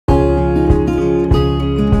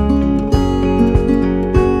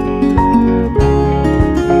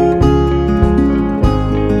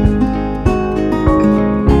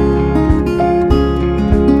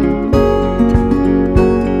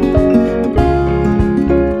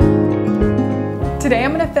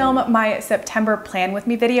to film my September plan with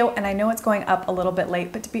me video, and I know it's going up a little bit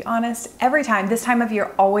late, but to be honest, every time, this time of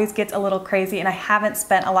year always gets a little crazy and I haven't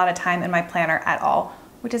spent a lot of time in my planner at all,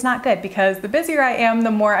 which is not good because the busier I am,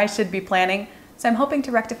 the more I should be planning. So I'm hoping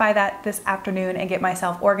to rectify that this afternoon and get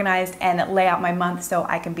myself organized and lay out my month so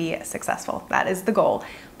I can be successful. That is the goal.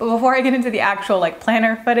 But before I get into the actual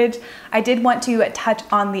planner footage, I did want to touch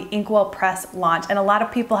on the Inkwell Press launch. And a lot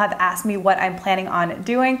of people have asked me what I'm planning on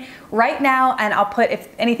doing right now. And I'll put, if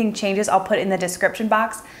anything changes, I'll put in the description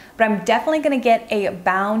box. But I'm definitely gonna get a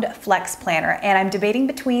bound flex planner. And I'm debating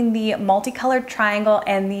between the multicolored triangle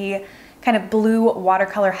and the kind of blue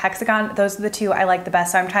watercolor hexagon. Those are the two I like the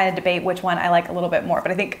best. So I'm trying to debate which one I like a little bit more,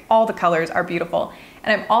 but I think all the colors are beautiful.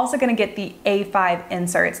 And I'm also gonna get the A5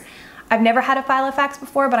 inserts. I've never had a Filofax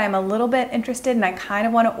before, but I'm a little bit interested and I kind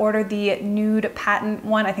of want to order the nude patent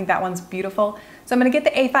one. I think that one's beautiful. So I'm gonna get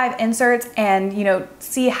the A5 inserts and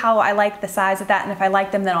see how I like the size of that. And if I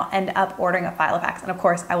like them, then I'll end up ordering a Filofax. And of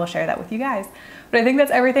course, I will share that with you guys. But I think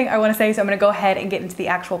that's everything I wanna say. So I'm gonna go ahead and get into the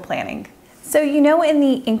actual planning. So in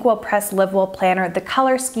the Inkwell Press liveWELL planner, the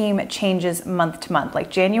color scheme changes month to month.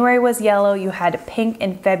 Like January was yellow, you had pink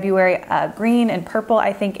in February, green and purple,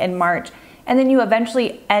 I think, in March. And then you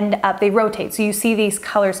eventually end up, they rotate. So you see these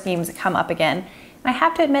color schemes come up again. And I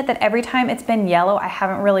have to admit that every time it's been yellow, I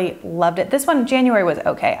haven't really loved it. This one, January, was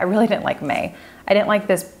okay. I really didn't like May. I didn't like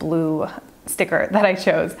this blue sticker that I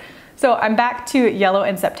chose. So I'm back to yellow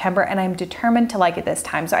in September and I'm determined to like it this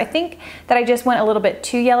time. So I think that I just went a little bit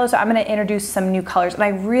too yellow, so I'm gonna introduce some new colors, and I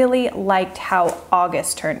really liked how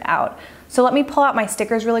August turned out. So let me pull out my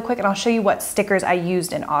stickers really quick and I'll show you what stickers I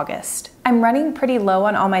used in August. I'm running pretty low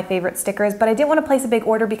on all my favorite stickers, but I didn't want to place a big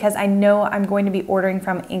order because I know I'm going to be ordering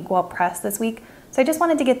from Inkwell Press this week. So I just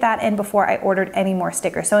wanted to get that in before I ordered any more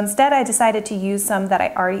stickers. So instead I decided to use some that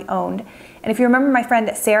I already owned. And if you remember, my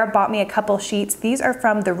friend Sarah bought me a couple sheets. These are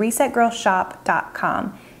from the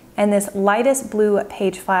resetgirlshop.com. And this lightest blue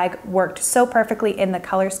page flag worked so perfectly in the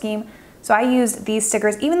color scheme. So I used these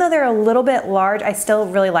stickers. Even though they're a little bit large, I still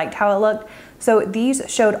really liked how it looked. So these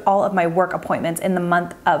showed all of my work appointments in the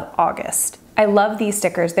month of August. I love these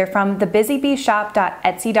stickers. They're from the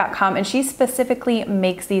busybeeshop.etsy.com, and she specifically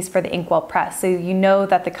makes these for the Inkwell Press, so you know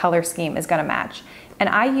that the color scheme is gonna match. And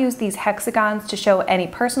I use these hexagons to show any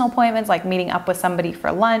personal appointments, like meeting up with somebody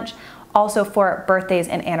for lunch, also for birthdays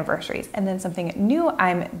and anniversaries. And then something new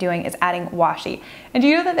I'm doing is adding washi. And do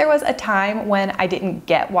you know that there was a time when I didn't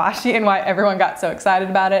get washi and why everyone got so excited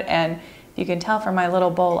about it? And you can tell from my little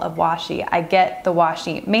bowl of washi, I get the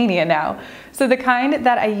washi mania now. So the kind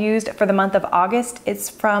that I used for the month of August, it's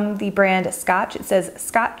from the brand Scotch. It says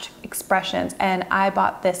Scotch Expressions, and I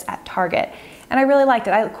bought this at Target. And I really liked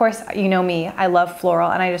it. Of course, you know me, I love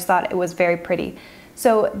floral, and I just thought it was very pretty.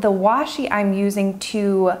 So the washi I'm using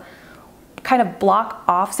to kind of block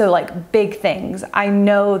off, so like big things. I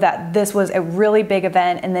know that this was a really big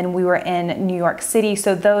event, and then we were in New York City,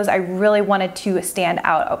 so those I really wanted to stand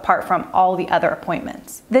out apart from all the other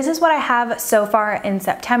appointments. This is what I have so far in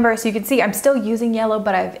September. So you can see I'm still using yellow,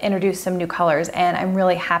 but I've introduced some new colors and I'm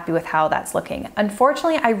really happy with how that's looking.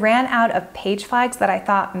 Unfortunately, I ran out of page flags that I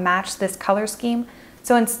thought matched this color scheme.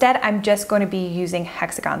 So instead, I'm just going to be using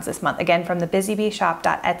hexagons this month, again from the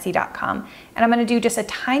busybeeshop.etsy.com. And I'm going to do just a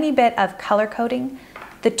tiny bit of color coding.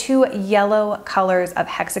 The two yellow colors of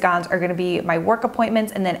hexagons are going to be my work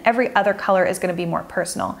appointments, and then every other color is going to be more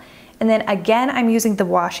personal. And then again, I'm using the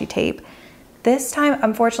washi tape. This time,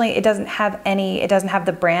 unfortunately, it doesn't have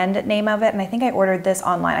the brand name of it, and I think I ordered this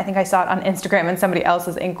online. I think I saw it on Instagram and somebody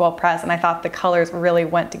else's Inkwell Press, and I thought the colors really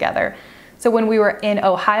went together. So when we were in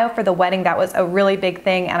Ohio for the wedding, that was a really big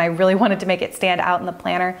thing, and I really wanted to make it stand out in the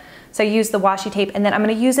planner. So I used the washi tape, and then I'm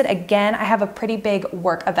gonna use it again. I have a pretty big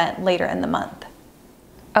work event later in the month.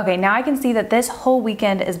 Okay, now I can see that this whole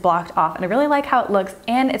weekend is blocked off, and I really like how it looks,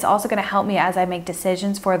 and it's also gonna help me as I make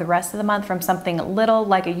decisions for the rest of the month, from something little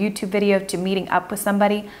like a YouTube video to meeting up with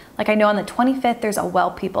somebody. Like I know on the 25th, there's a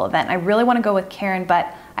Well People event. I really wanna go with Karen,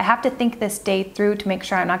 but I have to think this day through to make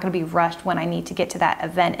sure I'm not gonna be rushed when I need to get to that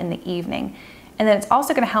event in the evening. And then it's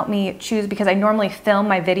also gonna help me choose, because I normally film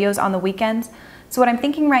my videos on the weekends. So what I'm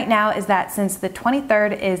thinking right now is that since the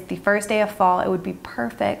 23rd is the first day of fall, it would be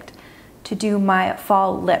perfect to do my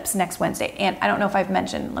fall lips next Wednesday. And I don't know if I've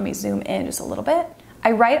mentioned, let me zoom in just a little bit.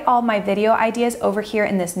 I write all my video ideas over here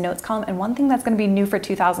in this notes column, and one thing that's gonna be new for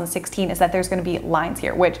 2016 is that there's gonna be lines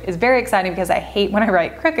here, which is very exciting because I hate when I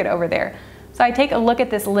write crooked over there. So I take a look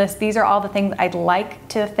at this list. These are all the things I'd like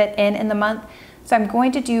to fit in the month. So I'm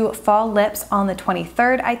going to do fall lips on the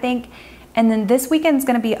 23rd, I think. And then this weekend's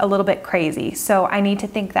gonna be a little bit crazy, so I need to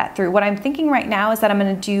think that through. What I'm thinking right now is that I'm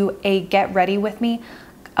gonna do a get ready with me.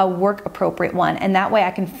 a work appropriate one. And that way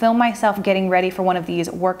I can film myself getting ready for one of these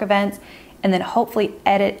work events and then hopefully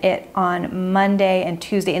edit it on Monday and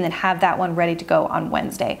Tuesday and then have that one ready to go on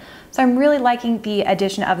Wednesday. So I'm really liking the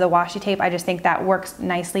addition of the washi tape. I just think that works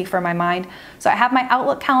nicely for my mind. So I have my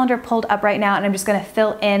Outlook calendar pulled up right now and I'm just gonna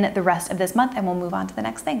fill in the rest of this month and we'll move on to the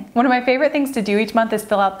next thing. One of my favorite things to do each month is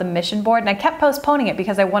fill out the mission board, and I kept postponing it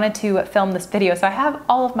because I wanted to film this video. So I have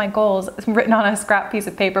all of my goals written on a scrap piece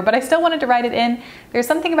of paper, but I still wanted to write it in. There's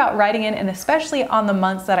something about writing in, and especially on the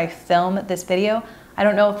months that I film this video, I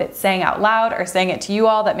don't know if it's saying out loud or saying it to you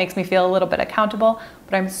all that makes me feel a little bit accountable,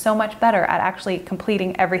 but I'm so much better at actually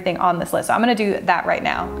completing everything on this list. So I'm gonna do that right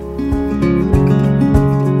now.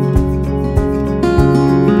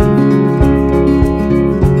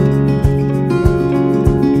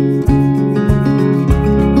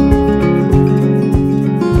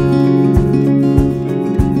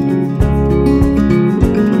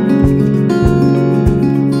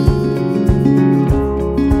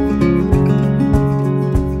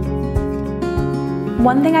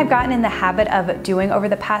 One thing I've gotten in the habit of doing over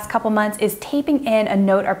the past couple months is taping in a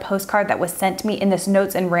note or postcard that was sent to me in this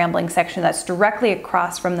notes and rambling section that's directly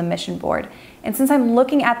across from the mission board. And since I'm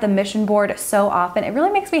looking at the mission board so often, it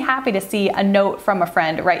really makes me happy to see a note from a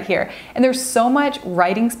friend right here. And there's so much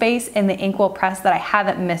writing space in the Inkwell Press that I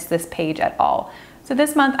haven't missed this page at all. So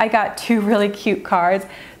this month I got two really cute cards.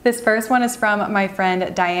 This first one is from my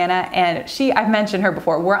friend Diana, and I've mentioned her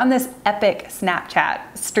before. We're on this epic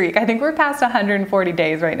Snapchat streak. I think we're past 140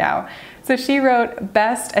 days right now. So she wrote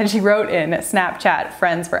best, and she wrote in Snapchat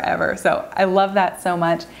friends forever. So I love that so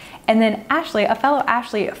much. And then Ashley, a fellow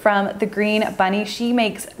Ashley from The Green Bunny, she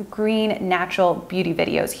makes green natural beauty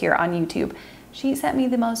videos here on YouTube. She sent me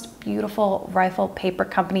the most beautiful Rifle Paper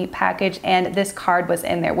Company package, and this card was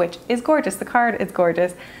in there, which is gorgeous. The card is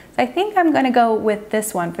gorgeous. So I think I'm gonna go with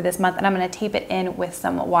this one for this month, and I'm gonna tape it in with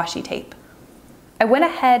some washi tape. I went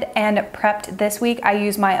ahead and prepped this week. I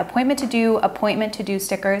used my appointment to do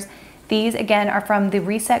stickers. These again are from the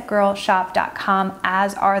resetgirlshop.com,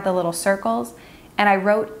 as are the little circles. And I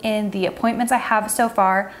wrote in the appointments I have so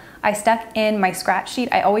far. I stuck in my scratch sheet.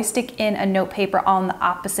 I always stick in a note paper on the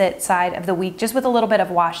opposite side of the week, just with a little bit of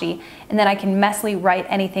washi, and then I can messily write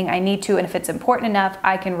anything I need to, and if it's important enough,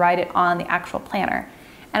 I can write it on the actual planner.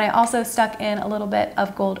 And I also stuck in a little bit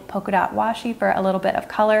of gold polka dot washi for a little bit of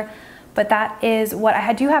color, but that is what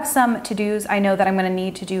I do have some to-dos I know that I'm gonna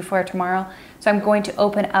need to do for tomorrow, so I'm going to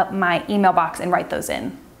open up my email box and write those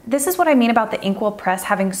in. This is what I mean about the Inkwell Press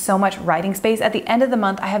having so much writing space. At the end of the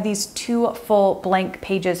month, I have these 2 full blank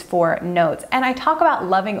pages for notes. And I talk about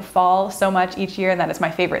loving fall so much each year, and that it's my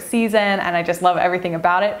favorite season, and I just love everything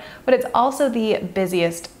about it. But it's also the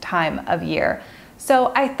busiest time of year.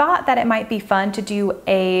 So I thought that it might be fun to do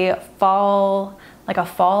a fall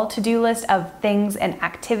to-do list of things and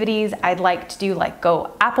activities I'd like to do, like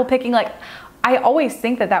go apple picking. I always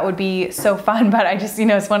think that that would be so fun, but I just,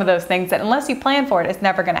 it's one of those things that unless you plan for it, it's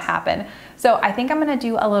never gonna happen. So I think I'm gonna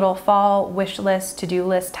do a little fall wish list, to-do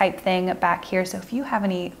list type thing back here. So if you have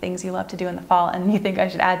any things you love to do in the fall and you think I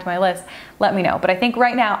should add to my list, let me know. But I think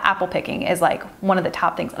right now, apple picking is like one of the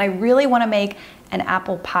top things. And I really wanna make an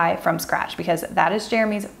apple pie from scratch because that is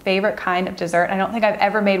Jeremy's favorite kind of dessert. I don't think I've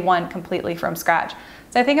ever made one completely from scratch.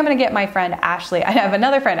 So I think I'm gonna get my friend Ashley. I have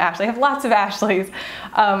another friend Ashley, I have lots of Ashleys.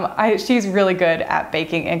 She's really good at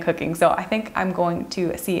baking and cooking, so I think I'm going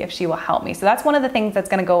to see if she will help me. So that's one of the things that's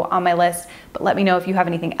gonna go on my list, but let me know if you have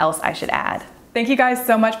anything else I should add. Thank you guys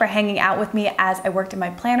so much for hanging out with me as I worked in my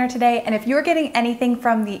planner today. And if you're getting anything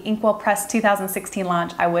from the Inkwell Press 2016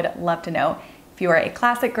 launch, I would love to know. If you are a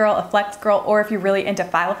classic girl, a flex girl, or if you're really into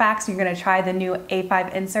Filofax, you're gonna try the new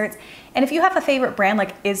A5 inserts. And if you have a favorite brand,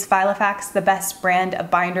 like is Filofax the best brand of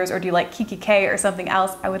binders, or do you like Kiki K or something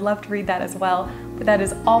else? I would love to read that as well. But that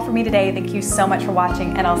is all for me today. Thank you so much for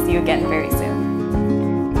watching, and I'll see you again very soon.